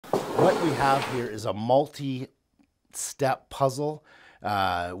what we have here is a multi-step puzzle.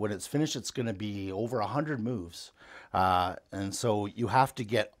 When it's finished, it's going to be over 100 moves. And so you have to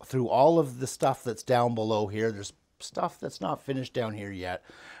get through all of the stuff that's down below here. There's stuff that's not finished down here yet.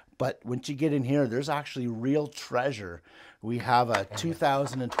 But once you get in here, there's actually real treasure. We have a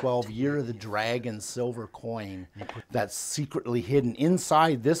 2012 Year of the Dragon silver coin that's secretly hidden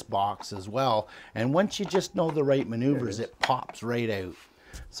inside this box as well. And once you just know the right maneuvers, it pops right out.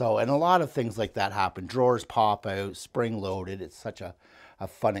 So, and a lot of things like that happen. Drawers pop out, spring loaded. It's such a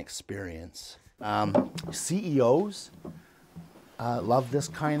fun experience. CEOs love this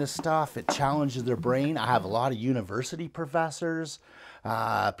kind of stuff. It challenges their brain. I have a lot of university professors,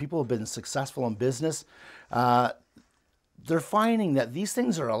 people who have been successful in business. They're finding that these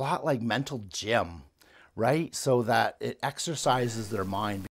things are a lot like mental gym, right? So that it exercises their mind.